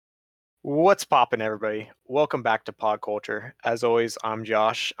What's poppin', everybody? Welcome back to Pod Culture. As always, I'm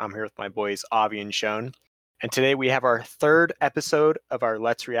Josh. I'm here with my boys Avi and Shone. And today we have our third episode of our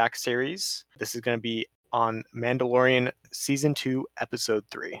Let's React series. This is going to be on Mandalorian Season 2, Episode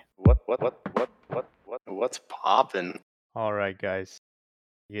 3. What's poppin'? All right, guys.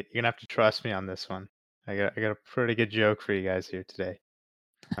 You're gonna have to trust me on this one. I got a pretty good joke for you guys here today.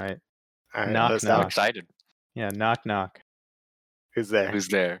 All right. All right, Knock, let's knock. know. Excited. Yeah, knock knock. Who's there? Who's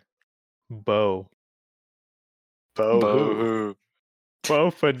there? Bo. Bo who? Boo.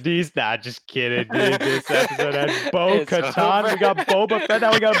 Bo Fadis. Nah, just kidding, dude. This episode had Bo It's Katan. over. We got Boba Fett.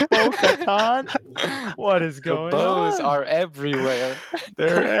 Now we got Bo Katan. What is The going bows on? are everywhere.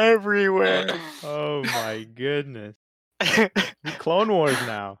 They're everywhere. Oh my goodness. Clone Wars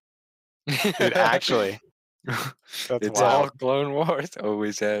now. Dude, actually. That's It's wild. all Clone Wars.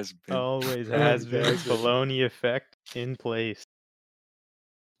 Always has been. Always has been. Always has been. Baloney effect in place.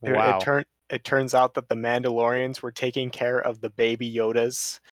 Dude, Wow. It turns out that the Mandalorians were taking care of the baby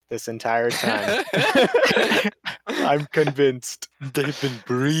Yodas this entire time. I'm convinced. They've been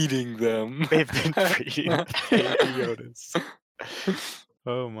breeding them. They've been breeding baby Yodas.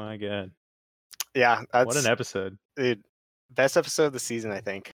 Oh my god. Yeah, that's What an episode. dude, best episode of the season, I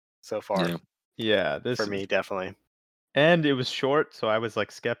think, so far. Yeah. Yeah, this For me, definitely. And it was short, so I was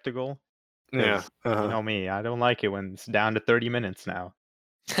like skeptical. Yeah. 'cause You know me, I don't like it when it's down to 30 minutes now.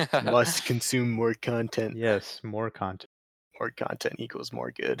 Must consume more content. Yes, more content. More content equals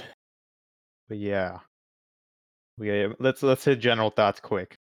more good. But yeah. Let's hit general thoughts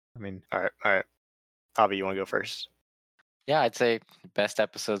quick. I mean, All right. Avi, you want to go first? Yeah, I'd say best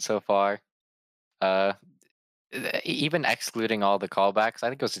episode so far. Even excluding all the callbacks, I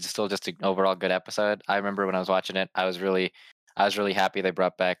think it was still just an overall good episode. I remember when I was watching it, I was really happy they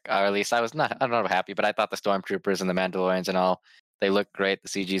brought back, or at least I don't know happy, but I thought the Stormtroopers and the Mandalorians and all, they look great. The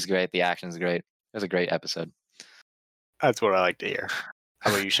CG's great. The action's great. It was a great episode. That's what I like to hear.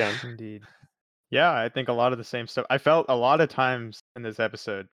 How about you, Shane? indeed. Yeah, I think a lot of the same stuff. I felt a lot of times in this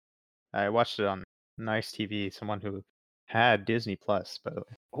episode, I watched it on Nice TV, someone who had Disney Plus, by the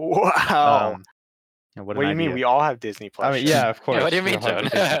way. Wow. And What do you mean? idea. We all have Disney Plus. I mean, yeah, of course. what do you mean, we all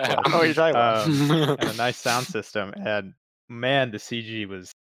have Joan? Disney Plus. What are you talking about? And a nice sound system, and man, the CG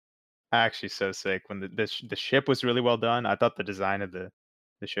was actually so sick. When the ship was really well done, I thought the design of the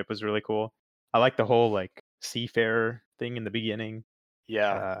ship was really cool. I like the whole like seafarer thing in the beginning,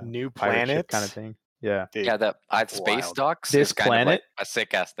 Yeah, new pirate ship planets kind of thing. Yeah, Dude, Yeah, the space wild. docks This is kind of like planet- a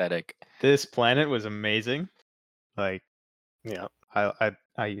sick aesthetic. this planet was amazing. Like Yeah, I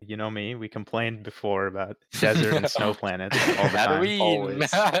you know me, we complained before about desert and snow planets all the time. Tatooine. always.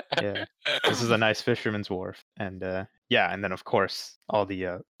 Yeah. This is a nice fisherman's wharf, and yeah, and then of course all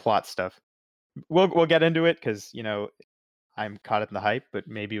the plot stuff. We'll get into it because I'm caught in the hype, but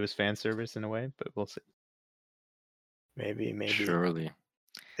maybe it was fan service in a way, but we'll see. maybe. Surely.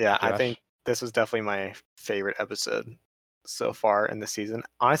 Yeah, I Josh? think this was definitely my favorite episode so far in the season.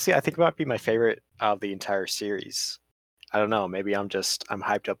 Honestly, I think it might be my favorite of the entire series. I don't know. Maybe I'm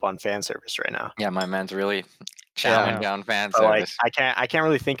hyped up on fan service right now. Yeah, my man's really chowing Yeah. down fan So, like, service. I can't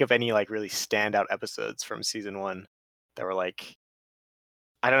really think of any like really standout episodes from season 1 that were like,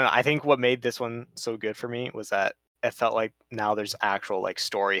 I don't know. I think what made this one so good for me was that it felt like now there's actual like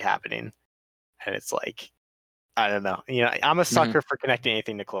story happening, and it's like, I don't know. I'm a sucker for connecting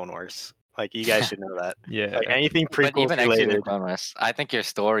anything to Clone Wars. Like, you guys should know that. Yeah. Like anything But prequels even excluding related. Clone Wars, I think your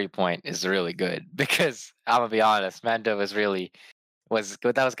story point is really good because I'm gonna be honest, Mando was good.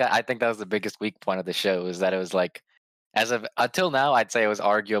 I think that was the biggest weak point of the show, is that it was like, until now, I'd say it was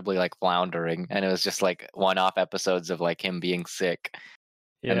arguably like floundering, and it was just like one-off episodes of like him being sick,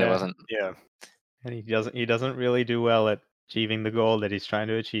 yeah. and there wasn't. Yeah. And he doesn't really do well at achieving the goal that he's trying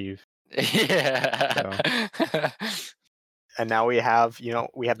to achieve. Yeah. And now we have the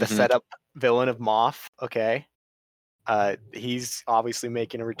Mhm. setup villain of Moff. Okay. He's obviously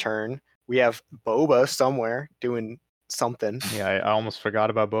making a return. We have Boba somewhere doing something. Yeah, I almost forgot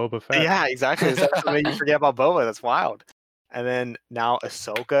about Boba Fett. Yeah, exactly. That's what made you forget about Boba. That's wild. And then now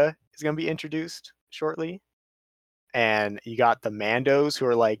Ahsoka is going to be introduced shortly. And you got the Mandos who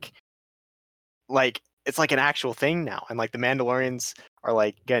are like it's like an actual thing now. And like the Mandalorians are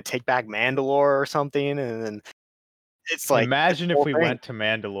like going to take back Mandalore or something. And then it's like, Imagine this if whole we thing. went to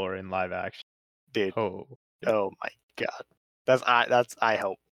Mandalore in live action. Dude. Oh, Oh my god. I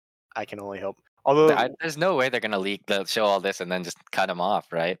hope. I can only hope. Although There's no way they're gonna show all this and then just cut him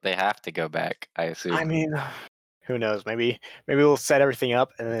off, right? They have to go back, I assume. I mean, who knows? Maybe we'll set everything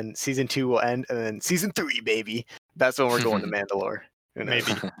up, and then season 2 will end, and then season 3, baby, that's when we're going to Mandalore. Who knows?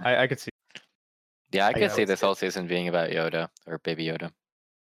 maybe. I could see. Yeah, I could see would this say- whole season being about Yoda or Baby Yoda.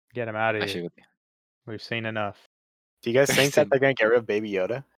 Get him out of here. Actually, We've seen enough. Do you guys think that they're gonna get rid of Baby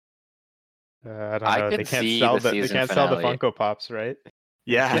Yoda? I don't I know. They could can't see sell the They season can't sell the finale. Funko Pops, right?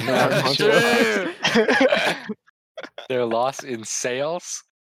 Yeah, can't no have more the Funko Pops. Their loss in sales,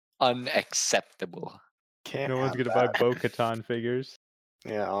 unacceptable. Can't No one's have gonna buy that. Bo-Katan figures.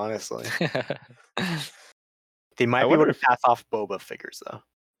 Yeah, honestly, they might I be wonder able to if pass off Boba figures though.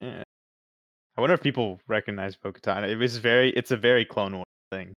 yeah. I wonder if people recognize Bo-Katan. It's a very Clone Wars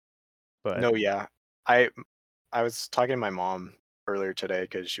thing. But No, yeah, I was talking to my mom earlier today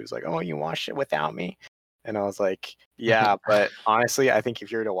because she was like, "Oh, you watched it without me," and I was like, "Yeah, but honestly, I think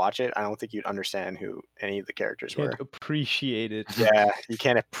if you were to watch it, I don't think you'd understand who any of the characters can't were. appreciate it. Yeah, you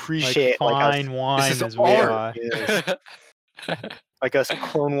can't appreciate Like like us, fine wine is as we there are. is like us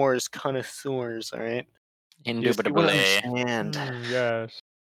Clone Wars connoisseurs. All right, you wouldn't Indubitably. understand. Gosh.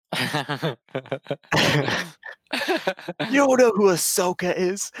 You don't know who Ahsoka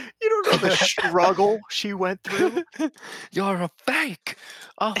is. You don't know the struggle she went through. You're a fake,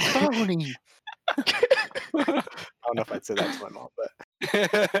 a phony. I don't know if I'd say that to my mom, but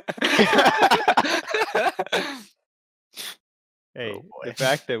Hey, oh boy. the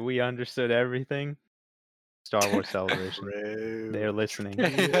fact that we understood everything, Star Wars Celebration. True. They're listening.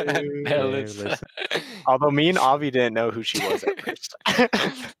 They're listening. Although me and Avi didn't know who she was at first.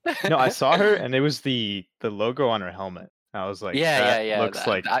 No, I saw her and it was the logo on her helmet. I was like, that yeah. looks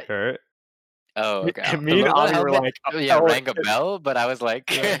like her. Oh, okay. And The me and logo Avi were helmet, like, yeah, oh, rang a bell, but I was like,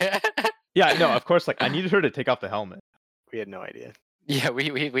 Yeah, no, of course. Like, I needed her to take off the helmet. we had no idea. yeah, we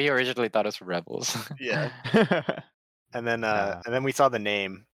originally thought it was from Rebels. Yeah. And then Nah. and then we saw the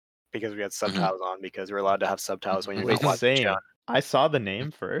name because we had subtitles on because we're allowed to have subtitles when you're Wait, not watching insane. Shone. I saw the name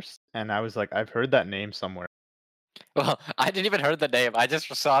first, and I was like, I've heard that name somewhere. Well, I didn't even heard the name. I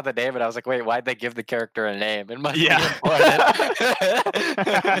just saw the name and I was like, wait, why'd they give the character a name? It must Yeah. be important.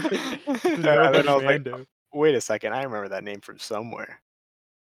 And then I was like, Mando. wait a second, I remember that name from somewhere.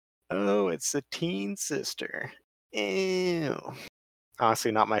 Oh, it's the teen sister. Ew.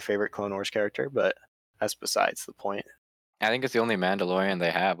 Honestly, not my favorite Clone Wars character, but that's besides the point. I think it's the only Mandalorian they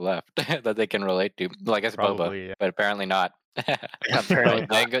have left that they can relate to. Well, I guess Boba, Probably, yeah. but apparently not. Apparently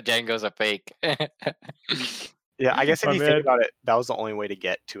not. Django's a fake. Yeah, I guess if My you man. think about it, that was the only way to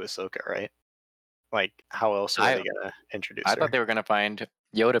get to Ahsoka, right? Like, how else were they gonna introduce I her? thought they were gonna find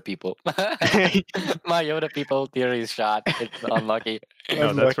Yoda people. My Yoda people theory is shot. It's unlucky.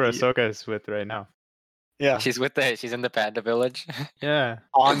 No, that's where Unlucky. Ahsoka is with right now. Yeah, She's in the Panda Village. Yeah.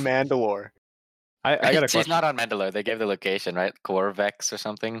 on Mandalore. I got a She's question. not on Mandalore. They gave the location, right? Corvex or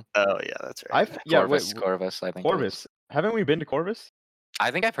something. Oh yeah, that's right. Corvus, I think. it is. Corvus. Haven't we been to Corvus? I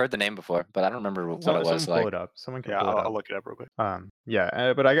think I've heard the name before, but I don't remember what it was Someone pull like. it up. Someone can Yeah, pull it up. I'll look it up real quick.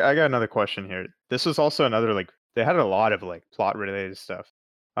 Yeah, but I got another question here. This was also another like they had a lot of like plot related stuff.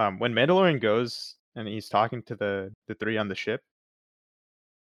 When Mandalorian goes and he's talking to the three on the ship.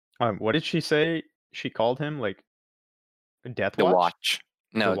 What did she say? She called him like Death The Watch. Watch.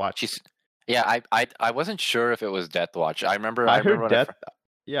 No, Watch. Yeah, I wasn't sure if it was Death Watch. I remember. I remember heard Death.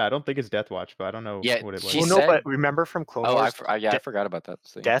 Yeah, I don't think it's Death Watch, but I don't know Yeah, what it was. she Well, no, said- but remember from Clone Oh, Wars, I forgot about that.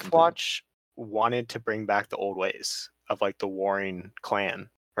 thing Death completely. Watch wanted to bring back the old ways of like the warring clan,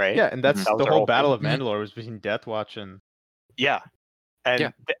 right? Yeah, and that's That was the their whole whole Battle thing. of Mandalore was between Death Watch and Yeah, and Yeah.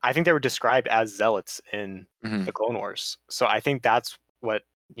 I think they were described as zealots in Mhm. the Clone Wars. So I think that's what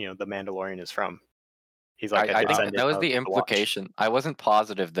the Mandalorian is from. He's like a I think descendant that was of the Watch. implication. I wasn't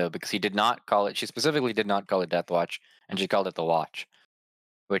positive though because he did not call it. She specifically did not call it Death Watch, and she called it the Watch,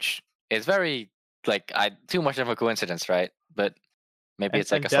 which is very like too much of a coincidence, right? But maybe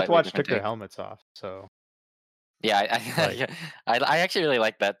it's like and a Death slightly Watch different took their take. helmets off. So Yeah, Like- yeah, I actually really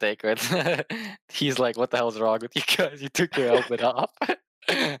like that take. Right? He's like, "What the hell's wrong with you guys? You took your helmet off."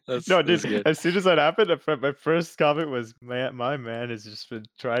 no, that's dude. good. As soon as that happened, my first comment was, "Man, my man has just been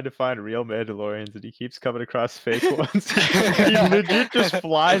trying to find real Mandalorians, and he keeps coming across fake ones. He legit just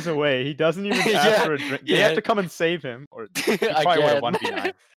flies away. He doesn't even ask Yeah, for a drink. They yeah. have to come and save him, or he probably would have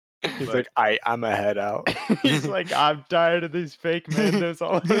 1v9. He's But- like, I'm a head out. He's like, I'm tired of these fake Mandos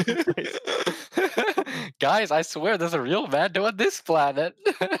all over the place. Guys, I swear there's a real Mando on this planet.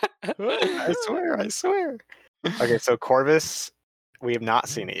 I swear. Okay, so Corvus, we have not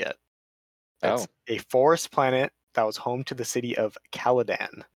seen it yet. It's a forest planet that was home to the city of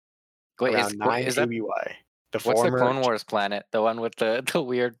Caladan Wait, around 9 is that ABY. The what's the former Clone Wars planet? The one with the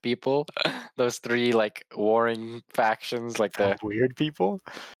weird people? Those three like warring factions, like the weird people?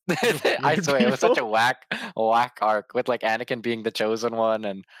 I Weird swear it was such a people? whack arc with like Anakin being the chosen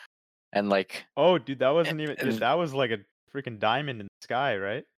one and like Oh, dude, that wasn't even. And- That was like a freaking diamond in the sky,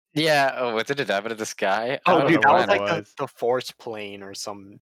 right? yeah, oh, was it a diamond in the sky? I Oh, don't dude, know that when was it like was. the force plane or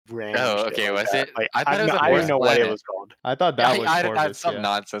some random Oh, shit okay. like Was that. it? Like I thought it was a I didn't forest know what it planet. was called. I thought that was That's Corvus. some Yeah.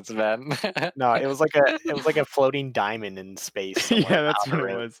 nonsense, man. No, it was like a floating diamond in space somewhere. Yeah, in the that's what Outer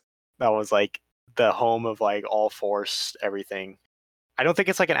it Rim. was. That was like the home of like all Force everything. I don't think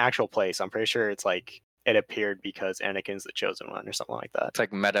it's like an actual place. I'm pretty sure it's like it appeared because Anakin's the chosen one or something like that. It's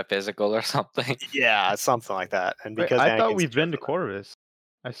like metaphysical or something. Yeah, something like that. And Wait, because I thought Anakin's we've the been to chosen one. Corvus.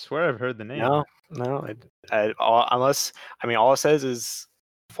 I swear I've heard the name. No. Unless all it says is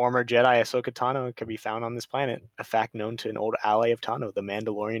former Jedi Ahsoka Tano can be found on this planet. A fact known to an old ally of Tano, the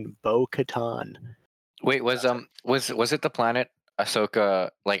Mandalorian Bo-Katan. Wait, was it the planet Ahsoka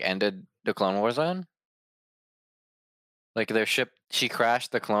like ended the Clone Wars on? Like their ship, she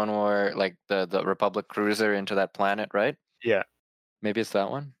crashed the Clone War, like the Republic cruiser into that planet, right? Yeah. Maybe it's that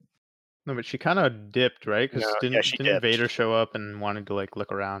one. No, but she kind of dipped, right? Because No, yeah, she didn't dipped. Vader show up and wanted to like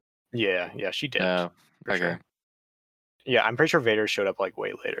look around? Yeah, she did. Oh, for okay. sure. Yeah, I'm pretty sure Vader showed up like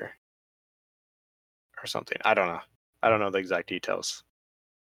way later. Or something. I don't know the exact details.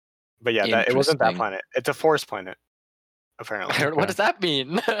 But yeah, it wasn't that Interesting. planet. It's a forest planet, apparently. What does that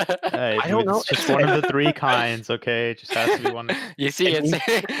mean? Hey, I don't know. It's just one of the three kinds, okay? It just has to be one. You see, It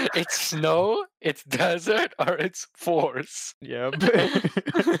it's snow, it's desert, or it's force. Yep.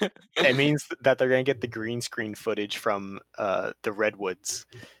 It means that they're gonna get the green screen footage from the redwoods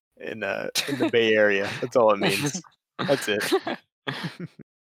in the Bay Area. That's all it means. That's it.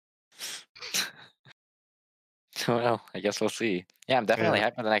 Well, I guess we'll see. Yeah, I'm definitely Yeah.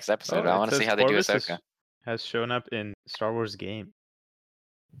 hyped for the next episode. Oh, I it want to see says how they do Corvus Ahsoka. has shown up in Star Wars game.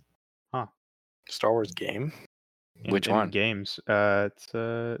 Star Wars game. Which one? Games. It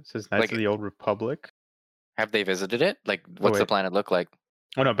says Knights Like- of the Old Republic. Have they visited it? Like, what's the wait. planet look like?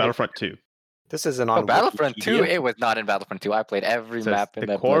 Oh no, Battlefront 2. This isn't on Battlefront 2? Wikipedia. It was not in Battlefront 2. I played every It says map in the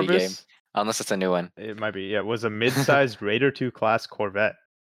that bloody game. Corvus. Unless it's a new one. It might be. Yeah, it was a mid-sized Raider 2 class Corvette.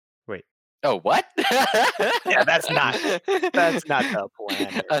 Wait. Oh, what? Yeah, that's not the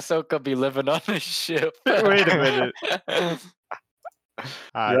planet. Ahsoka be living on a ship. Wait a minute.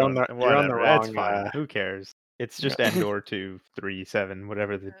 You're on the whatever. It's wrong, fine. Who cares? It's just Endor 237,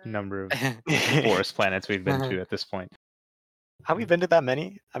 whatever the number of forest planets we've been to at this point. Have we been to that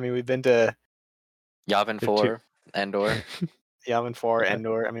many? I mean, we've been to Yavin The 4, Endor. Yavin 4, Yeah.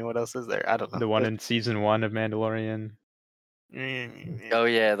 Endor. I mean, what else is there? I don't know. The one in season 1 of Mandalorian. Oh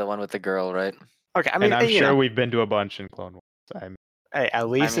yeah, the one with the girl, right? Okay, I mean, And I'm you sure know, we've been to a bunch in Clone Wars. hey, at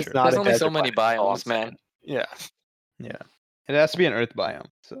least it's sure. not. There's a only so desert many planet, that's all I'm biomes, man. saying. Yeah, Yeah. It has to be an Earth biome.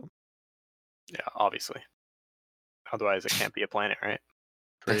 So obviously. Otherwise, it can't be a planet, right?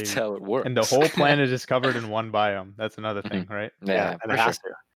 That's pretty- how it works. and the whole planet is covered in one biome. That's another thing, right? Yeah, and for it has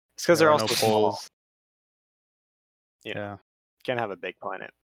sure. to. It's because There they're are also no small. poles. Yeah. Yeah. Can't have a big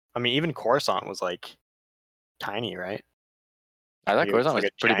planet. I mean, even Coruscant was like tiny, right? I thought It was Coruscant like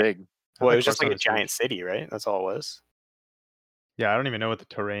was a pretty giant- big. I Well, it thought was just like a Coruscant was huge. giant city, right? That's all it was. Yeah, I don't even know what the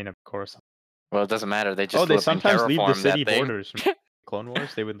terrain of Coruscant. Well, it doesn't matter. They just Oh, they flipped and sometimes leave the terraformed that city thing. borders. From Clone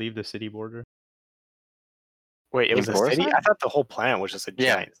Wars, they would leave the city border. Wait, it In was a city? Coruscant? I thought the whole planet was just a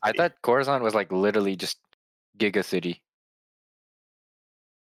Yeah, giant city. I thought Coruscant was like literally just Giga City.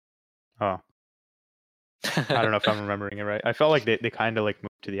 Oh, I don't know if I'm remembering it right. I felt like they kind of like moved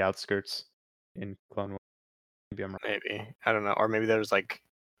to the outskirts in Clone Wars. Maybe I'm wrong. Maybe. I don't know. Or maybe there was like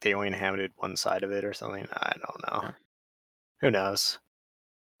they only inhabited one side of it or something. I don't know. Yeah. Who knows?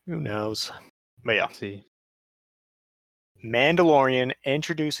 Who knows? But yeah. Let's see. Mandalorian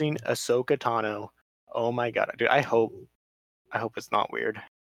introducing Ahsoka Tano. Oh my god, dude! I hope it's not weird.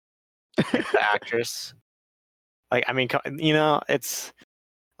 Like, the actress, like, I mean, it's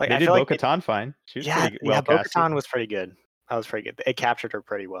like They I did feel like Bo-Katan fine. She was yeah, pretty well casted. Bo-Katan was pretty good. That was pretty good. It captured her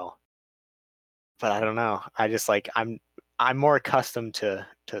pretty well. But I don't know. I just like I'm more accustomed to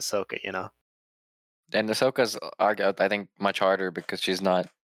Ahsoka, you know. And Ahsoka's, I think, much harder because she's not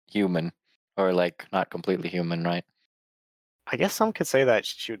human, or like not completely human, right? I guess some could say that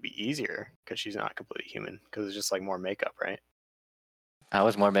she would be easier because she's not completely human because it's just like more makeup, right? How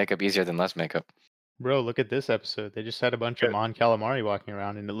is more makeup easier than less makeup? Bro, look at this episode. They just had a bunch of Good. Mon Calamari walking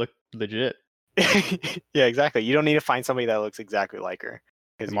around, and it looked legit. Yeah, exactly. You don't need to find somebody that looks exactly like her.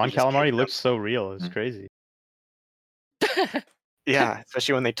 'cause The you Mon could just Calamari make looks so real. It's Mm. crazy. them. Yeah,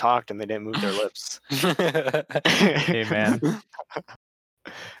 especially when they talked and they didn't move their lips. Hey, man.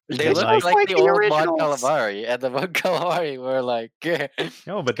 They Just look like like the old Mon originals. Calamari, and the Mon Calamari were like,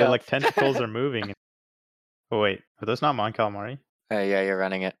 No, but the like tentacles are moving. Oh wait, are those not Mon Calamari? Hey, yeah, you're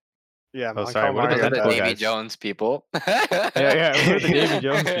running it. Yeah, Oh, Mon sorry, what are Calamari Those the are the tentacle Davy guys? Jones people. Yeah, who are the Davy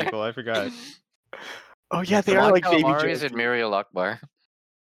Jones people? I forgot. Oh yeah, they The are Mon like Davy Calamari Jones. is in Muriel Akbar.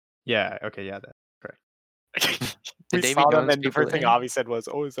 Yeah, okay, yeah, that's correct. Did We Davy saw them, Jones and the people first thing in? Avi said was,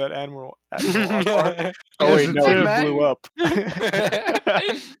 "Oh, is that Admiral Akbar?" Oh wait, Yes, no, it's he him. blew up.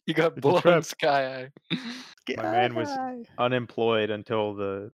 You got It's a blown trap. sky high. My man was unemployed until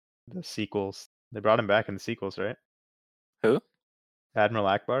the sequels. They brought him back in the sequels, right? Who? Admiral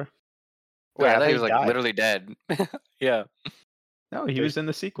Akbar. Wait, Wait, I I thought thought he he was like died. literally dead. Yeah. No, he There's- was in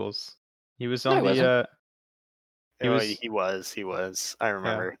the sequels. He was No, on he the wasn't. He Oh, was- he was. I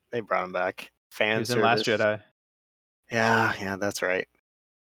remember they brought him back. Fan he was in Last service. Jedi. Yeah, that's right.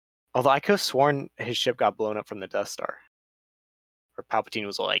 Although I could have sworn his ship got blown up from the Death Star. Or Palpatine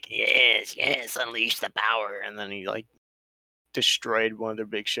was like, "Yes, unleash the power," and then he like destroyed one of their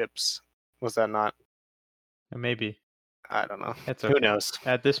big ships. Was that not? Maybe. I don't know. It's Who okay. knows?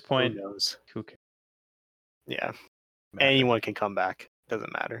 At this Who point, knows? who cares? Yeah, anyone can come back.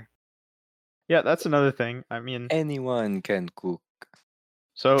 Doesn't matter. Yeah, that's another thing. I mean, Anyone can cook.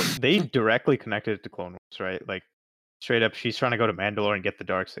 so they directly connected it to Clone Wars, right? Like straight up, she's trying to go to Mandalore and get the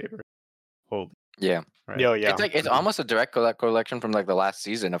Darksaber. Holy, Yeah. right? Yo, yeah. It's like it's almost a direct collection from like the last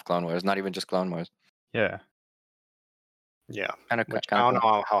season of Clone Wars, not even just Clone Wars. Yeah. Yeah. Kind of Which I don't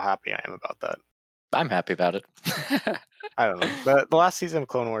know how happy I am about that. I'm happy about it. I don't know. The last season of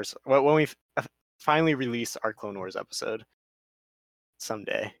Clone Wars, when we finally release our Clone Wars episode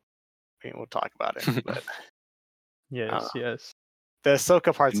someday, we'll talk about it. But Yes, yes. the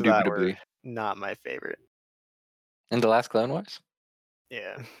Ahsoka parts of that were Indubitably. not my favorite. In the last Clone Wars?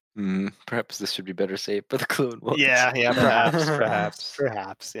 Yeah. Perhaps this should be better saved for the Clone Wars. Yeah, perhaps, Perhaps.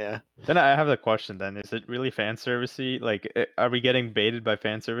 perhaps, yeah. Then I have the question. Then is it really fan servicey? Like, are we getting baited by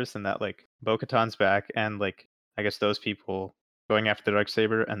fan service and that like Bo-Katan's back and like I guess those people going after the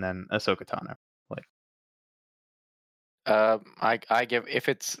Darksaber and then Ahsoka Tano? Like, I give if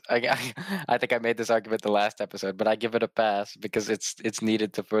it's I think I made this argument the last episode, but I give it a pass because it's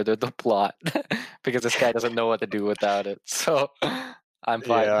needed to further the plot because this guy doesn't know what to do without it. So I'm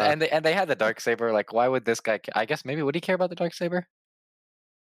fine. Yeah. And they had the Darksaber. Like, why would this guy? I guess maybe would he care about the Darksaber?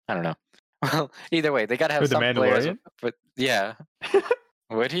 I don't know. Well, either way, they gotta have Who, the some players. Mandalorian? But yeah,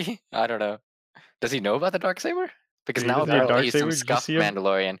 would he? I don't know. Does he know about the Darksaber? Because he now doesn't have apparently he's some Darksaber? Did you scuffed see him?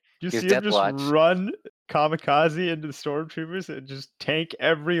 Mandalorian. you He's see him Death just Watch. run kamikaze into the stormtroopers and just tank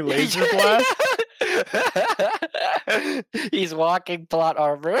every laser blast? He's walking plot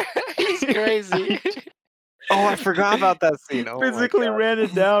armor. He's crazy. Oh, I forgot about that scene. Oh my Physically God. ran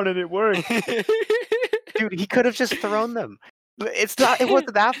it down and it worked. Dude, he could have just thrown them. It's not. It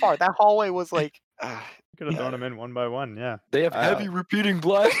wasn't that far. That hallway was like. Could have thrown them in one by one. Yeah. They have heavy repeating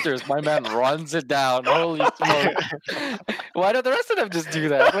blasters. My man runs it down. Holy smoke. Why don't the rest of them just do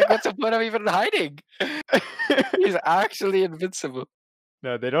that? Like, what's the point of even hiding? He's actually invincible.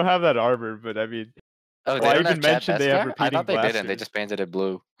 No, they don't have that armor, but I mean, Oh, Why they don't even have Chad mention they have Beskar? I thought they repeating didn't. They blasters? just painted it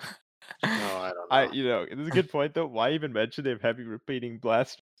blue. No, I don't know. this is a good point though. Why even mention they have heavy repeating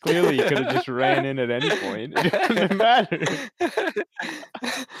blast? Clearly, you could have just ran in at any point. It doesn't matter.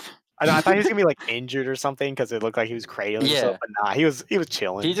 I thought he was gonna be like injured or something because it looked like he was cradling himself, Yeah. but nah, he was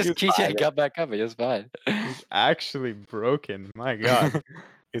chilling. He just was vibing. got back up. He was fine. He's actually broken. My God.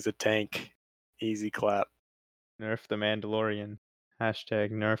 He's a tank. Easy clap. Nerf the Mandalorian.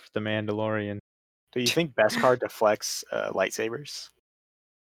 Hashtag nerf the Mandalorian. Do you think Beskar deflects lightsabers?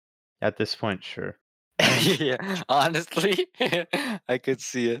 At this point, sure. Yeah, honestly, I could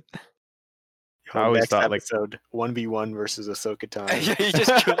see it. I always Next thought, like- episode, 1v1 versus Ahsoka Tano. He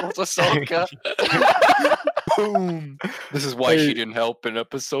just kills Ahsoka. Boom. This is why she didn't help in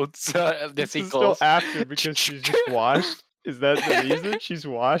episodes. The This is still sequels. after because she's just washed. Is that the reason she's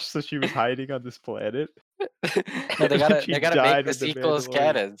washed? So she was hiding on this planet. No, they gotta She make died the with the sequels Mandalorian.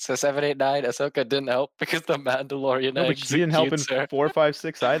 canon. So 7, 8, 9, Ahsoka didn't help because the Mandalorian No, but she didn't help in executes her. 4, 5,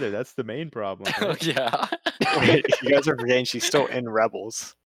 6 either. That's the main problem. Oh, Right? yeah. Wait, you guys are forgetting she's still in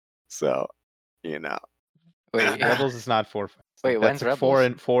Rebels. So, you know. Wait, Rebels is not 4, 5. Wait, That's when's like four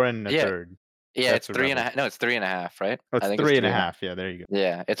Rebels? and a Yeah. third. Yeah, That's it's the 3.5. Rebels. No, it's 3.5, right? Oh, it's I think 3 it's and a half. Yeah, there you go.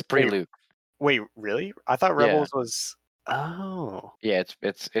 Yeah, it's Wait. pre-Luke. Wait, really? I thought Yeah. Rebels was. Oh. Yeah,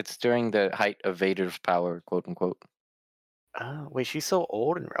 it's during the height of Vader's power, quote unquote. Oh, wait, she's so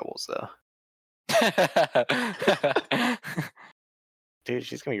old in Rebels though. Dude,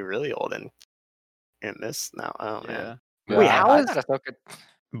 she's gonna be really old in this now. Oh man. Wait, how I is- thought Ahsoka...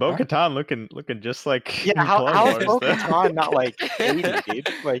 Bo-Katan looking just like Yeah, in how Clone is Wars, though. Bo-Katan not like 80, dude?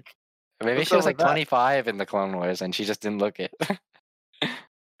 Like Maybe what's she was up like with that? 25 in the Clone Wars and she just didn't look it.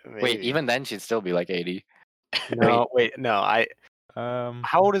 Wait, maybe. even then she'd still be like 80. No, wait, no. How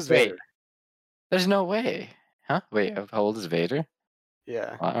old is Wait. Vader? There's no way. Huh? Wait, how old is Vader?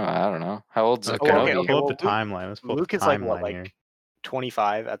 Yeah. I don't know. How old's Okay, Kenobi? okay, pull up well, the timeline. Let's pull Luke up is the like timeline what, here. like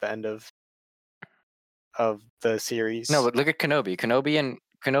 25 at the end of of the series. No, but look at Kenobi.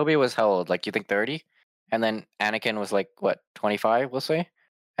 Kenobi was how old? Like you think 30? And then Anakin was like what, 25, we'll say?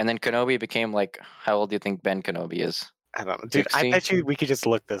 And then Kenobi became like how old do you think Ben Kenobi is? I don't know, dude. I 60? bet you we could just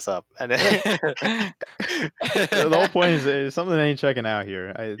look this up. And The whole point is something I ain't checking out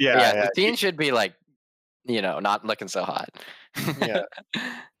here. Yeah, yeah. Satine should be like, not looking so hot. Yeah.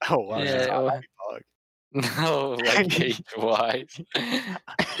 Oh wow, she's Yeah, hot. well, I'll be fucked. no, like age-wise.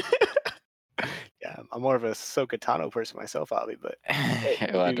 Yeah, I'm more of a Ahsoka Tano person myself, Abby, but hey, you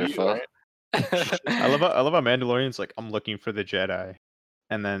do you, Wonderful. right? I love how Mandalorian's like, I'm looking for the Jedi,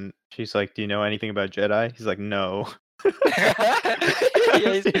 and then she's like, do you know anything about Jedi? He's like, no.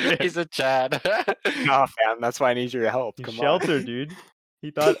 Yeah, he's a Chad. Nah, fam, that's why I need your help. He's Come sheltered, dude.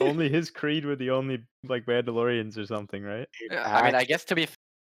 He thought only his creed were the only like Mandalorians or something, right? on. I mean, I guess to be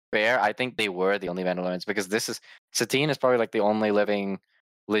fair, I think they were the only Mandalorians because Satine is probably like the only living,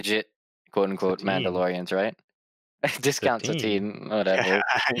 legit, quote unquote, Satine. Mandalorians, right? Discount Satine, whatever.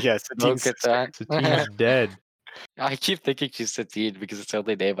 Yeah, Satine's sister. Satine's dead. I keep thinking she's Satine because it's the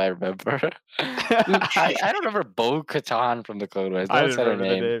only name I remember. I don't remember Bo-Katan from the Clone Wars. I That's didn't her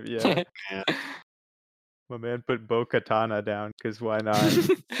remember name. the name. Yeah, Yeah. my man put Bo-Katana down because why not?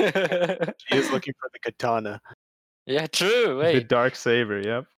 She is looking for the katana. Yeah, true. The Wait, dark saber.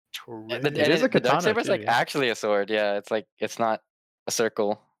 Yep. Terrific. It is a the dark katana saber is too, like yeah. actually a sword. Yeah, it's not a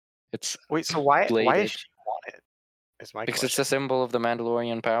circle. It's Wait, so why bladed. does she want it? Is my because question. it's a symbol of the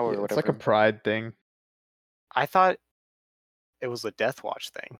Mandalorian power. Yeah, or it's whatever. like a pride thing. I thought it was a Death Watch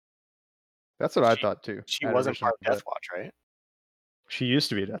thing. That's what I thought too. She at wasn't part of originally, Death Watch, right? but she used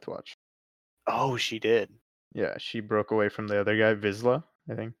to be Death Watch. Oh, she did. Yeah, she broke away from the other guy, Vizsla,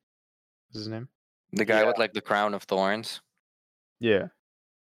 I think is his name. The guy Yeah. with like the crown of thorns. Yeah.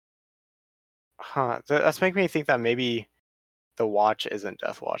 Huh. That's making me think that maybe the Watch isn't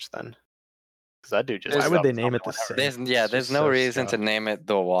Death Watch then. Because that dude just. Why There's- would they stopped name it the whenever. same? There's It's just no so reason to scuffed. name it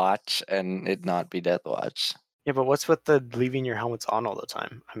the Watch and it not be Death Watch. Yeah, but what's with the leaving your helmets on all the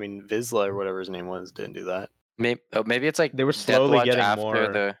time? I mean, Vizsla or whatever his name was didn't do that. Maybe it's like They were Death slowly Watch getting after more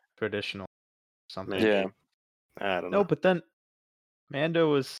the traditional something. Maybe. yeah. I don't No, know. but then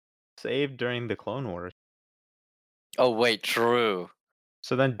Mando was saved during the Clone Wars. Oh wait, true.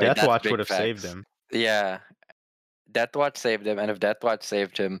 So then Wait, Death that's Watch big would have saved facts. him. Yeah, Death Watch saved him, and if Death Watch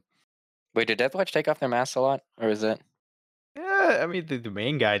saved him, wait, did Death Watch take off their masks a lot, or is it? Yeah, I mean the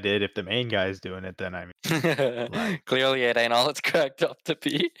main guy did. If the main guy's doing it, then I mean, Like- Clearly, it ain't all it's cracked up to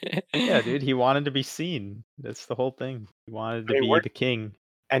be. yeah, dude, he wanted to be seen. That's the whole thing. He wanted to They be weren't- the king.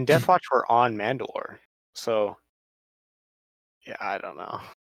 And Death Watch were on Mandalore. So, yeah, I don't know.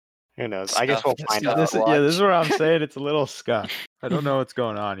 Who knows? I guess we'll Stuff- find stuff. out. This Watch. is where I'm saying it's a little scuffed. I don't know what's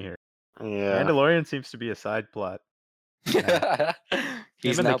going on here. Yeah. Mandalorian seems to be a side plot. He's Him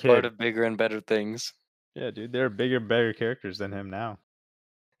and the now part kid. of bigger and better things. Yeah, dude, there are bigger, better characters than him now.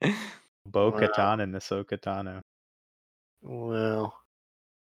 Bo-Katan and Ahsoka Tano. Well.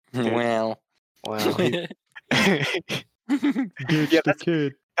 Well, Wow. Ditch Yeah, the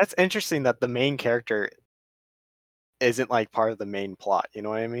kid. That's interesting that the main character isn't like part of the main plot. You know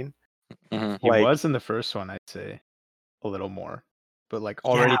what I mean? Mhm. He Like- was in the first one, I'd say, a little more. But like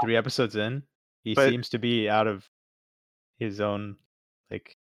already Yeah. 3 episodes in, he But- seems to be out of his own.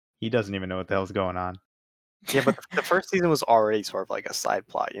 Like he doesn't even know what the hell's going on. Yeah, but the first season was already sort of like a side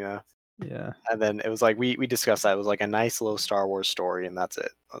plot, you know? Yeah. And then it was like we discussed that it was like a nice little Star Wars story, and that's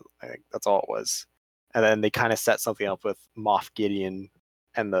it. I think that's all it was. And then they kind of set something up with Moff Gideon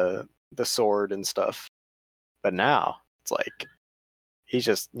and the sword and stuff. But now it's like he's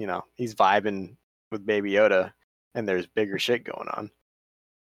just he's vibing with Baby Yoda, and there's bigger shit going on.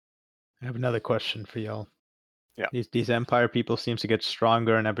 I have another question for y'all. Yeah. These Empire people seems to get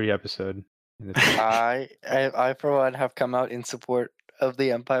stronger in every episode. And it's I for one have come out in support of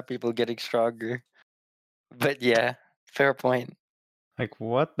the Empire people getting stronger. But yeah, fair point. like,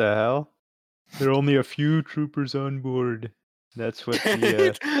 what the hell? There are only a few troopers on board. That's what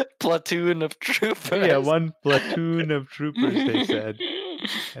the Platoon of troopers. yeah, one platoon of troopers, they said.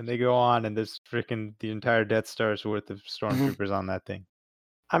 And they go on, and there's freaking the entire Death Star's worth of stormtroopers on that thing.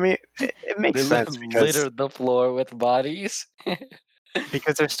 I mean, it makes They sense because littered the floor with bodies.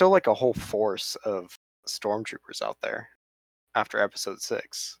 there's still like a whole force of stormtroopers out there after episode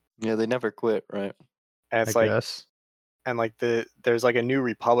 6. Yeah, they never quit, right? And it's I like guess. and like there's like a new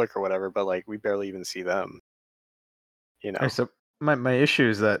republic or whatever, but like we barely even see them. You know. Okay, so my issue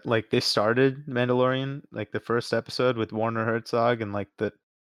is that like they started Mandalorian like the first episode with Warner Herzog, and like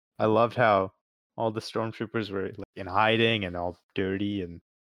I loved how all the stormtroopers were like in hiding and all dirty, and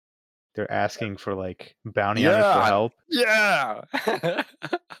they're asking for like bounty hunters for help. Yeah.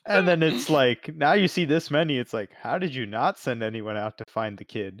 And then it's like, now you see this many, it's like, how did you not send anyone out to find the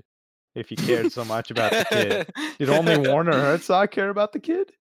kid if you cared so much about the kid? Did only Warner Herzog care about the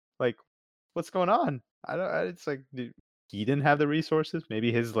kid? Like, what's going on? It's like, he didn't have the resources.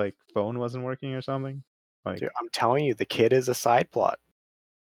 Maybe his like phone wasn't working or something. Like, Dude, I'm telling you, the kid is a side plot.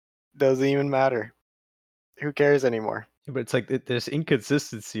 Doesn't even matter. Who cares anymore? but it's like there's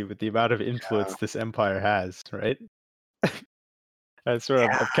inconsistency with the amount of influence this empire has, right? That's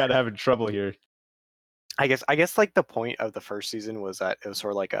where I'm kind of having trouble here. I guess like the point of the first season was that it was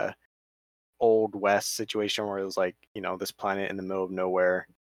sort of like a old west situation where it was like, you know, this planet in the middle of nowhere,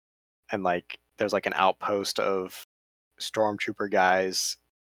 and like there's like an outpost of stormtrooper guys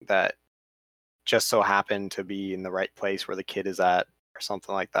that just so happen to be in the right place where the kid is at or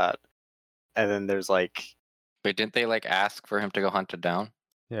something like that. And then there's like, Wait, didn't they like ask for him to go hunt it down?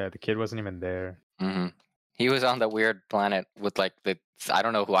 Yeah, the kid wasn't even there. Mm-hmm. He was on the weird planet with like I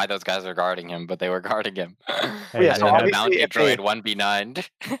don't know why those guys are guarding him, but they were guarding him. Yeah, so they had- obviously Bounty if droid they- 1B9.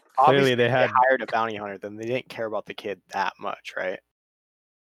 Clearly obviously they if had- hired a bounty hunter, then they didn't care about the kid that much, right?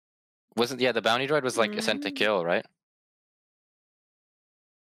 Wasn't the bounty droid was like sent to kill, right?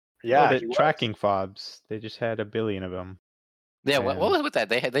 Yeah, Well, he was. tracking fobs. They just had a billion of them. Yeah, what And- was with that?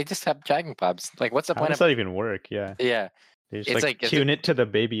 They just have tracking pops. Like, what's the How point does of? that even work? Yeah, Yeah, they just It's like like- tune it to the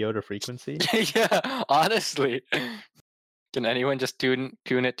Baby Yoda frequency. yeah. Honestly, can anyone just tune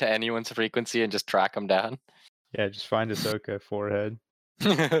it to anyone's frequency and just track them down? Yeah, just find Ahsoka forehead.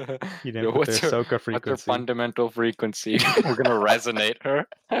 You You didn't put the Ahsoka What's her frequency. fundamental frequency? We're gonna resonate her.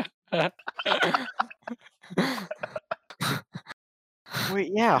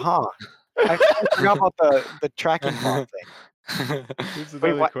 Wait, yeah, huh? I forgot about the tracking fob thing. Here's Wait,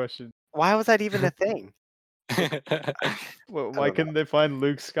 another what? question. Why was that even a thing? Well, don't why know. couldn't they find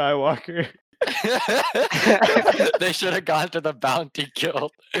Luke Skywalker? They should have gone to the bounty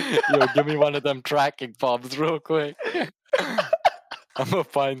guild. Yo, give me one of them tracking fobs real quick. I'm gonna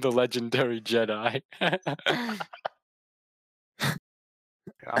find the legendary Jedi. I'm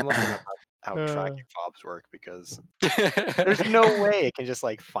looking up how Uh. tracking fobs work because there's no way it can just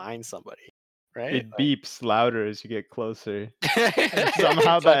like find somebody, right? It Like, beeps louder as you get closer.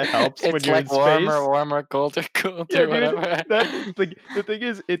 Somehow It's that helps it's when you're like in warmer, space. warmer, colder, colder, Yeah, dude. whatever. Like the thing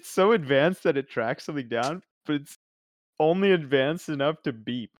is, it's so advanced that it tracks something down, but it's only advanced enough to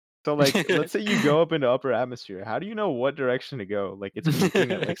beep. So like, let's say you go up into upper atmosphere. How do you know what direction to go? Like it's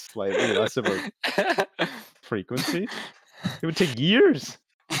beeping at like slightly less of a frequency. It would take years.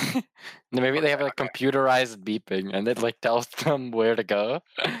 Maybe they have like computerized beeping, and it like tells them where to go.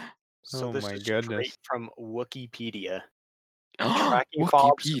 so Oh this my is goodness. straight from Wikipedia. Tracking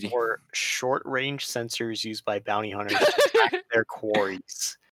fobs or short-range sensors used by bounty hunters to track their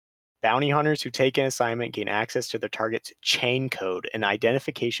quarries. Bounty hunters who take an assignment gain access to their target's chain code, an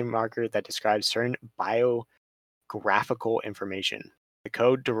identification marker that describes certain biographical information. The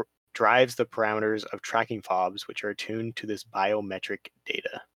code drives the parameters of tracking fobs, which are attuned to this biometric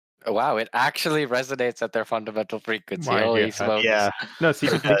data. Wow, it actually resonates at their fundamental frequency. My Holy God. smokes. Yeah. No, see,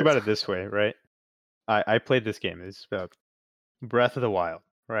 It think does. about it this way, right? I played this game. It's about Breath of the Wild,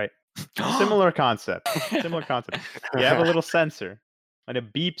 right? Similar concept. Similar concept. You have a little sensor, and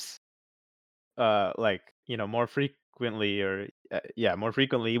it beeps, like more frequently, or more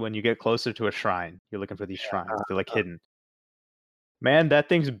frequently when you get closer to a shrine. You're looking for these shrines. They're like hidden. Man, that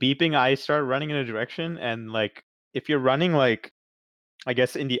thing's beeping. I start running in a direction, and like if you're running like, I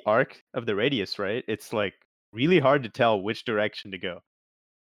guess in the arc of the radius, right? It's like really hard to tell which direction to go.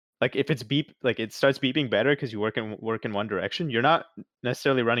 Like if it's like it starts beeping better because you work in one direction. You're not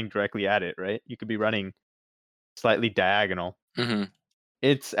necessarily running directly at it, right? You could be running slightly diagonal. hmm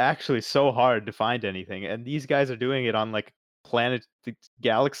It's actually so hard to find anything, and these guys are doing it on like planet,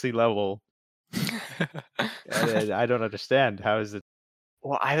 galaxy level. I don't understand. How is it?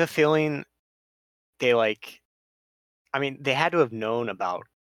 Well, I have a feeling they they had to have known about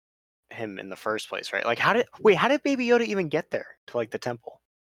him in the first place, right? Like how did Baby Yoda even get there to like the temple?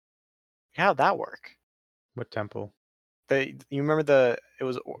 How'd that work? What temple? You remember it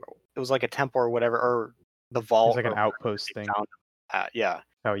was like a temple or whatever, or the vault. It's like an or outpost they thing. found him at, yeah.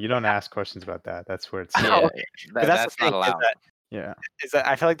 Oh, you don't ask questions about that. That's where it's. Oh, Yeah, okay. But that's the not thing, allowed. Yeah. is that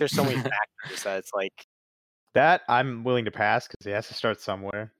I feel like there's so many factors that it's like That I'm willing to pass because he has to start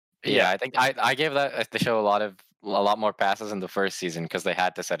somewhere. Yeah, I think I gave the show a lot more passes in the first season because they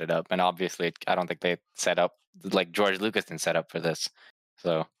had to set it up, and obviously I don't think they set up like George Lucas didn't set up for this,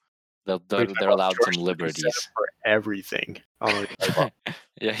 so they're allowed some liberties. for everything. Oh,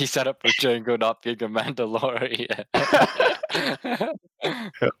 Yeah, he set up for Django not being a Mandalorian.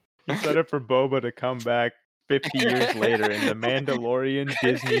 He set up for Boba to come back 50 years later in the Mandalorian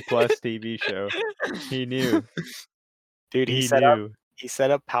Disney Plus TV show. He knew. Dude, He knew. he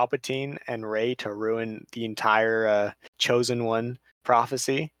set up Palpatine and Rey to ruin the entire Chosen One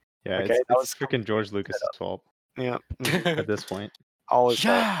prophecy. Yeah, Okay, that it's was freaking George Lucas's fault yeah. at this point. All his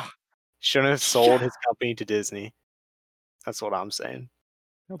fault. Yeah. Shouldn't have sold his company to Disney. That's what I'm saying.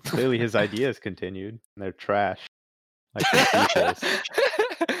 Well, clearly, his ideas continued. And they're trash, like the sequels.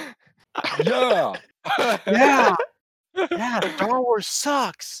 Yeah. Yeah. Yeah, Star Wars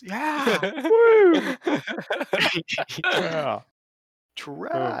sucks. Yeah. Woo! Yeah. Oh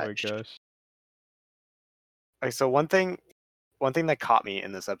Trash. my gosh. Okay, so one thing that caught me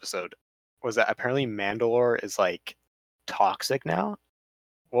in this episode was that apparently Mandalore is like toxic now.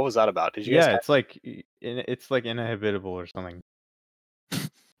 What was that about? Did you guys Yeah, it's like inhabitable or something.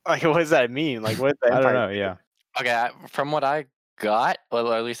 like what does that mean? Like what is the I don't Empire know. Yeah, Okay, from what I got,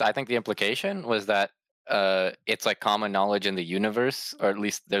 well, at least I think the implication was that it's like common knowledge in the universe, or at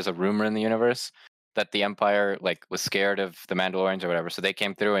least there's a rumor in the universe that the Empire like was scared of the Mandalorians or whatever, so they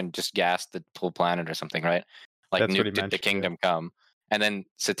came through and just gassed the whole planet or something, right? Like that's what he nuked the mentioned. kingdom come, and then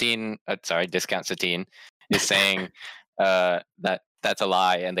Satine, sorry, discount Satine, is saying that that's a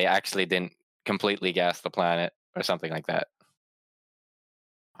lie, and they actually didn't completely gas the planet or something like that.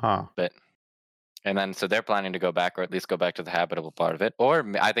 Huh. But and then so they're planning to go back, or at least go back to the habitable part of it. Or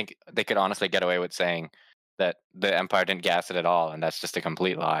I think they could honestly get away with saying that the Empire didn't gas it at all, and that's just a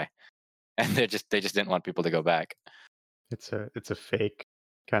complete lie. And they just didn't want people to go back. It's a fake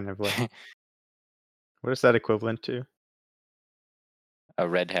kind of like. What is that equivalent to? A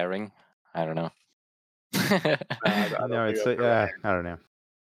red herring? I don't know. No, it's I don't know.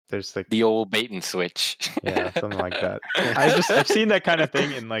 There's like the old bait and switch. yeah, something like that. I've seen that kind of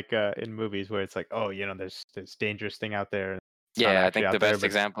thing in like in movies where it's like, oh, there's this dangerous thing out there. Yeah, I think the best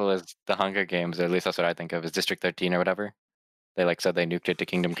example is the Hunger Games, or at least that's what I think of, is District 13 or whatever. They like said they nuked it to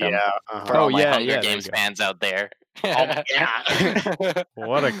Kingdom Come. Yeah. For all my Hunger Games fans out there. Oh, yeah.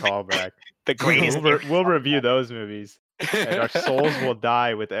 What a callback. The greatest. We'll review those movies. And our souls will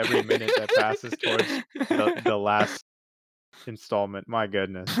die with every minute that passes towards the last installment. My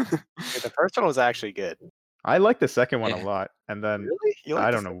goodness. The first one was actually good. I like the second one a lot. And then Really? You like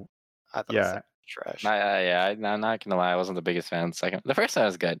I the don't second? know. I thought Yeah. it was trash. I'm not gonna lie, I wasn't the biggest fan of the second. The first one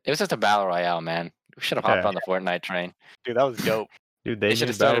was good. It was just a battle royale, man. We should have hopped on the Fortnite train. Dude, that was dope. Dude, they should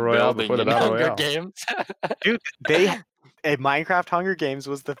need have Battle started Royale building before the in Battle Hunger Royale. Games. Dude, Minecraft Hunger Games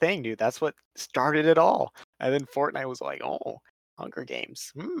was the thing, dude. That's what started it all. And then Fortnite was like, oh, Hunger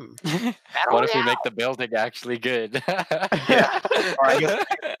Games. What if we make the building actually good? Yeah. Or I guess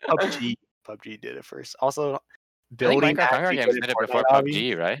PUBG did it first. Also, building Minecraft Hunger Games did it before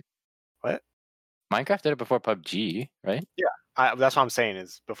PUBG, right? What? Minecraft did it before PUBG, right? Yeah. That's what I'm saying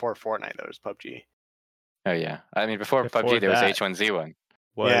is before Fortnite, there was PUBG. Oh, yeah. I mean, before Before PUBG, there was that H1Z1.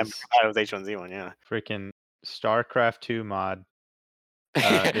 Yeah, it was H1Z1, yeah. Freaking StarCraft 2 mod. They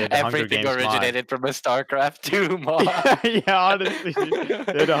had the Hunger Everything Games originated from a StarCraft 2 mod. Yeah, honestly, dude.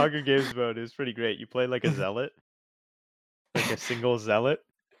 They had a Hunger Games mode. It was pretty great. You played like a zealot, like a single zealot,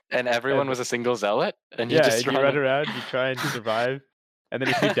 and everyone was a single zealot. And you run around, you try and survive, and then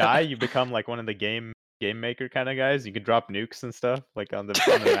if you die, you become like one of the game maker kind of guys. You can drop nukes and stuff like on the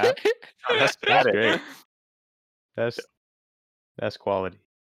map. Oh, that's great. That's quality.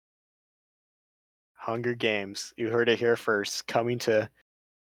 Hunger Games. You heard it here first. Coming to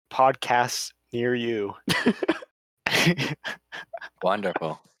podcasts near you.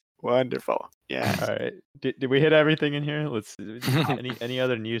 Wonderful. Yeah. All right. Did we hit everything in here? Let's any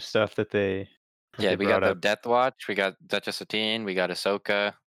other new stuff that they we got the Death Watch, we got Duchess Satine, we got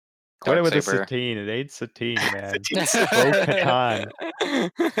Ahsoka. Quit it with the Satine. It ain't Satine, man. Bo-Katan.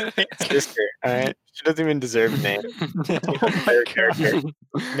 Sister. All right. She doesn't even deserve a name. Character.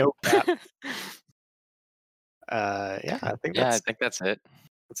 No crap. I think that's it.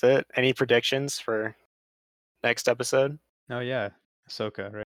 That's it. Any predictions for next episode? Oh yeah,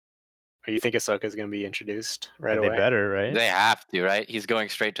 Ahsoka, right? Or you think Ahsoka is going to be introduced right away? They better, right? They have to, right? He's going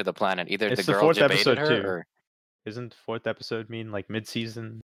straight to the planet. Either it's the girl fourth debated episode her, too. or isn't fourth episode mean like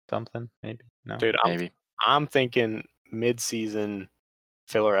mid-season something? Maybe no. Dude, I'm thinking mid-season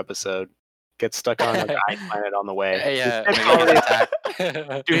filler episode. Get stuck on the ice planet on the way. Yeah.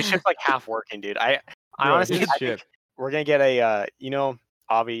 Dude, his ship's like half working, dude. I honestly think we're gonna get a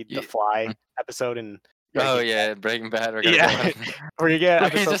Avi the Fly episode and Breaking Bad. We're gonna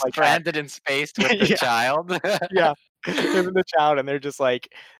get he's just like stranded in space with the child. Yeah, him and the child, and they're just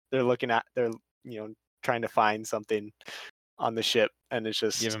like they're trying to find something on the ship, and it's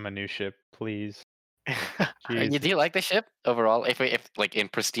just give him a new ship, please. Jeez. Do you like the ship overall? If like in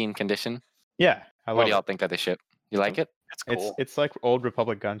pristine condition, Yeah, I what love do y'all it. think of the ship? You like it? It's cool. It's like old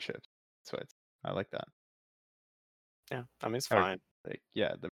Republic gunships. So I like that. Yeah, I mean it's Or, fine, like,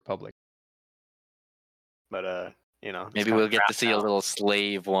 yeah, the Republic. but you know, it's Maybe kinda we'll get to crap see a now. little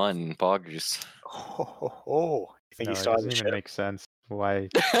Slave One poggers. You think No, he it still has doesn't a even ship? make sense. Why?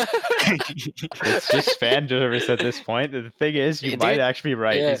 It's just fan service at this point. The thing is, you might Dude, actually be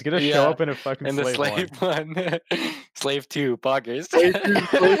right. yeah, He's gonna show yeah. up in a fucking And the Slave Slave One. One, Slave 2 poggers. Slave 2,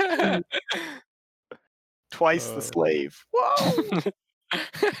 Slave 2. Twice the Uh, slave. Whoa!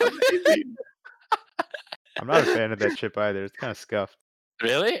 Amazing. I'm not a fan of that ship either. It's kind of scuffed.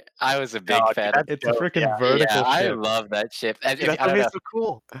 Really? I was a No, big dude, fan of. that's It's a dope. freaking Yeah, vertical Yeah, I ship. love that ship. And dude, that's I what don't makes know. it so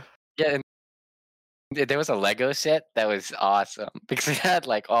cool. Yeah, and there was a Lego set that was awesome because it had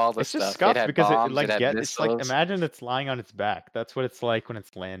like all the It's just stuff. It scuffed had because it bombs. It like had it's like missiles. imagine it's lying on its back. That's what it's like when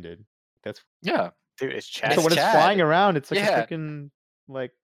it's landed. That's Yeah, Dude, it's so Chad. It's when it's Chad. flying around, it's like Yeah. a freaking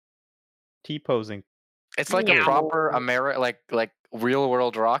like T-posing. it's like a Yeah. proper like real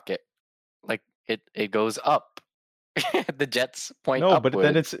world rocket. Like it goes up. The jets point No, upwards. but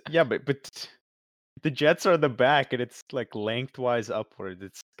then it's but the jets are the back and it's like lengthwise upward.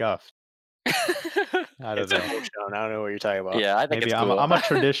 It's scuffed. I don't It's a know. cool show. I don't know what you're talking about. Yeah, I think Maybe it's cool. I'm a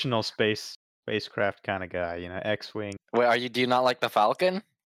traditional spacecraft kind of guy, you know, X-wing. Wait, are you? Do you not like the Falcon?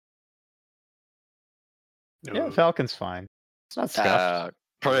 Yeah, Falcon's fine. It's not scuffed.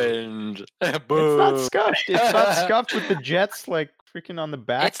 Cringe. It's Boo. not scuffed. It's not scuffed with the jets like freaking on the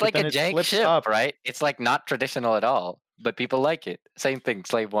back. It's but like then a it jank flips ship, up. right? It's like not traditional at all, but people like it. Same thing,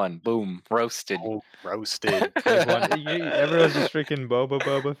 Slave One. Boom, roasted. Oh, roasted. Slave One. Everyone's just freaking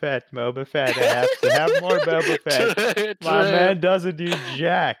Boba Fett. I have to have more Boba Fett. True, My true. man doesn't do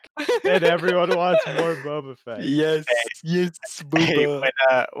jack, and everyone wants more Boba Fett. Yes, yes, Hey,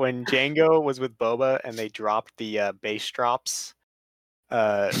 Booba. when Django was with Boba and they dropped the bass drops,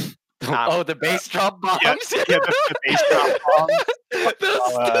 Oh, the bass drop bombs. yeah, the bass drop bombs. That's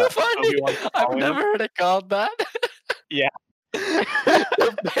too funny. Obi-Wan's I've calling never heard it called that. Yeah.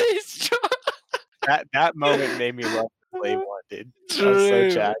 The bass drop. That moment made me love the Slave One, dude. I was so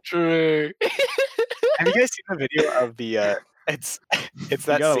True, Chad. true. Have you guys seen the video of the? It's You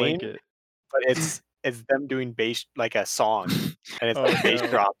that gotta scene, link it. but it's them doing bass like a song, and it's Oh, like bass no.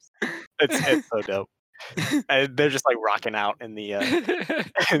 drops. It's so dope. And they're just like rocking out in the and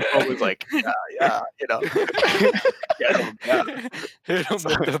Boba's like, yeah, you know. Get 'em, yeah. Hit him with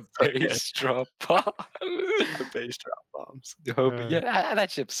the So good. bass drop bomb. The bass drop bombs. Yeah, that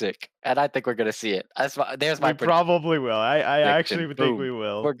ship's sick, and I think we're gonna see it. There's my We probably will. I actually prediction. think Boom. we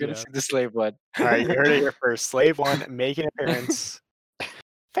will. We're gonna yeah. see the Slave One. All right, you heard it here first. Slave One making an appearance.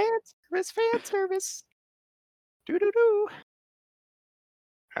 Fan service. Doo doo doo.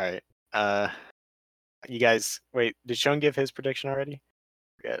 All right. You guys, wait. Did Shone give his prediction already?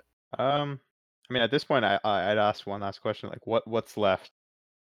 I mean, at this point, I'd ask one last question: like, what's left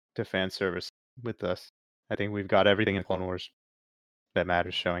to fan service with us? I think we've got everything in Clone Wars that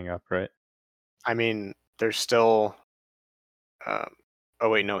matters showing up, right? I mean, there's still. Oh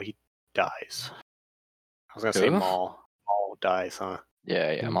wait, no, he dies. I was gonna say Who? Maul. Maul dies, huh?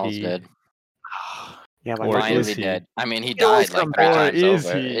 Yeah, Maul's Indeed. dead. Yeah, my Or mind Finally is he? dead. I mean, he Kill died like 3 somebody. times Or is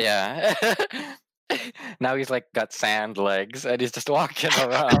over. he? Yeah. Now he's like got sand legs and he's just walking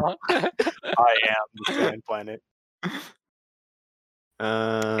around. I am the Sand Planet.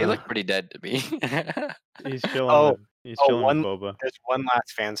 He looked pretty dead to me. He's chilling. Oh, He's oh, chilling one- with Boba. There's one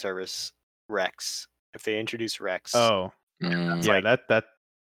last fan service. Rex. If they introduce Rex. Oh, Mm. yeah.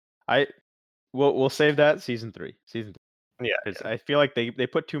 like- We'll save that season 3. Yeah. Because I feel like they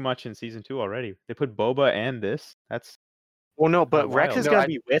put too much in season 2 already. They put Boba and this. That's Well, no, but Rex wild. is No, gonna I-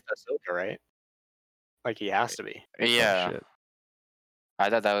 be with Ahsoka, right? Like he has to be. oh, Yeah. shit. I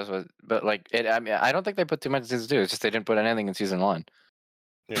thought that was what, but like it. I mean, I don't think they put too much in season 2. It's just they didn't put anything in season 1.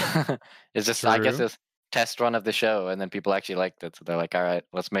 Yeah. It's just, I guess, True. it's test run of the show, and then people actually liked it, so they're like, all right,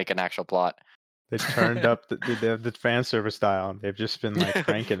 let's make an actual plot. They turned up the fan service dial. They've just been like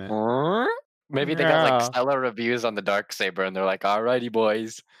cranking it. Maybe they got like Yeah. stellar reviews on the Dark Saber, and they're like, "Alrighty,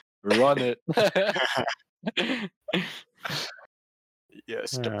 boys, run it."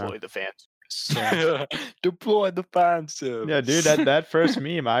 Yes, Yeah. deploy the fan service. Deploy the fan service. Yeah, dude, that first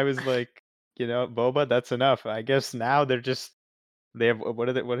meme, I was like, you know, Boba, that's enough. I guess now they have what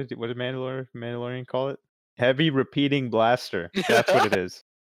did Mandalorian call it? Heavy repeating blaster. That's what it is.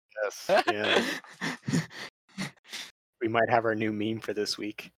 Yes. Yeah. We might have our new meme for this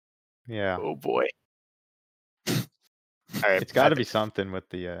week. Yeah. Oh boy. All right. It's got to be something with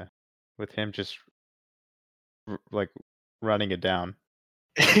the with him just like running it down.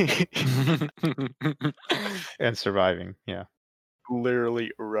 And surviving. Yeah.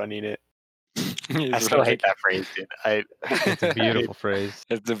 Literally running it. I He's still hate right. that phrase, dude. It's a beautiful phrase.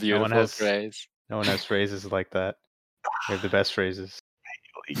 It's a No one beautiful has phrase. no one has phrases like that. We have the best phrases.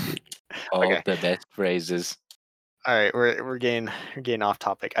 All Okay. the best phrases. All right, we're getting off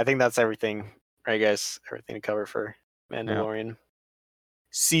topic. I think that's everything, right, guys? Everything to cover for Mandalorian.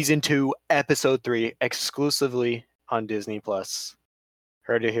 Season 2, Episode 3, exclusively on Disney Plus.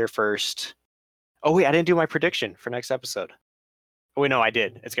 Heard it here first. Oh wait, I didn't do my prediction for next episode. Oh wait, no, I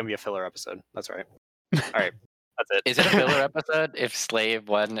did. It's gonna be a filler episode. That's right. All right, that's it. Is it a filler episode if Slave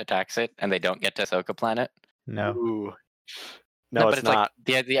 1 attacks it and they don't get to Ahsoka planet? No. Ooh. No, No, but it's it's not.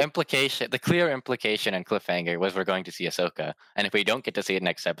 like the implication, the clear implication and cliffhanger was we're going to see Ahsoka, and if we don't get to see it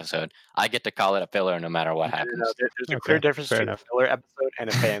next episode, I get to call it a filler no matter what happens. No, there's a clear Okay, difference fair between enough. a filler episode and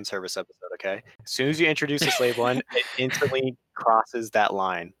a fan service episode. Okay, as soon as you introduce the Slave One, it instantly crosses that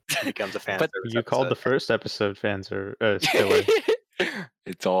line and becomes a fan But service. You called the episode. first episode fans or filler.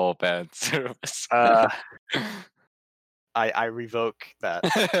 It's all fan service. I revoke that.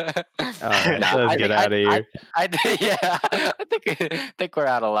 Let's get out of here. Yeah, I think we're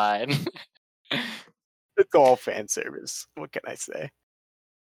out of line. It's all fan service. What can I say?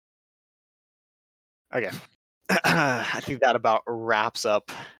 Okay. I think that about wraps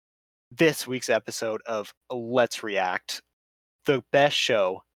up this week's episode of Let's React, the best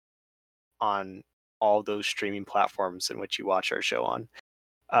show on all those streaming platforms in which you watch our show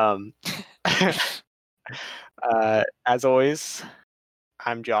on. As always,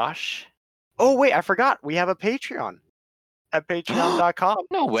 I'm Josh. Oh, wait, I forgot. We have a Patreon at patreon.com.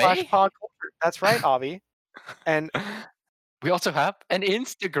 No way. /podculture. That's right, Avi. And we also have an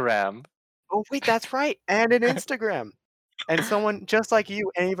Instagram. oh, wait, that's right. And an Instagram. And someone just like you,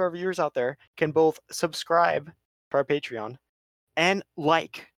 any of our viewers out there, can both subscribe to our Patreon and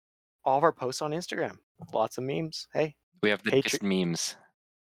like all of our posts on Instagram. Lots of memes. Hey. We have the just memes.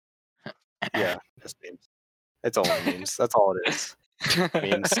 Yeah, just memes. It's all memes. That's all it is.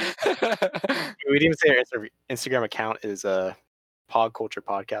 Memes. We didn't even say our Instagram account is Pod Culture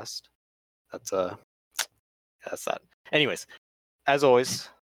Podcast. That's that. Anyways, as always,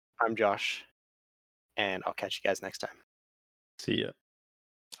 I'm Josh, and I'll catch you guys next time. See ya.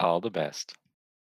 All the best.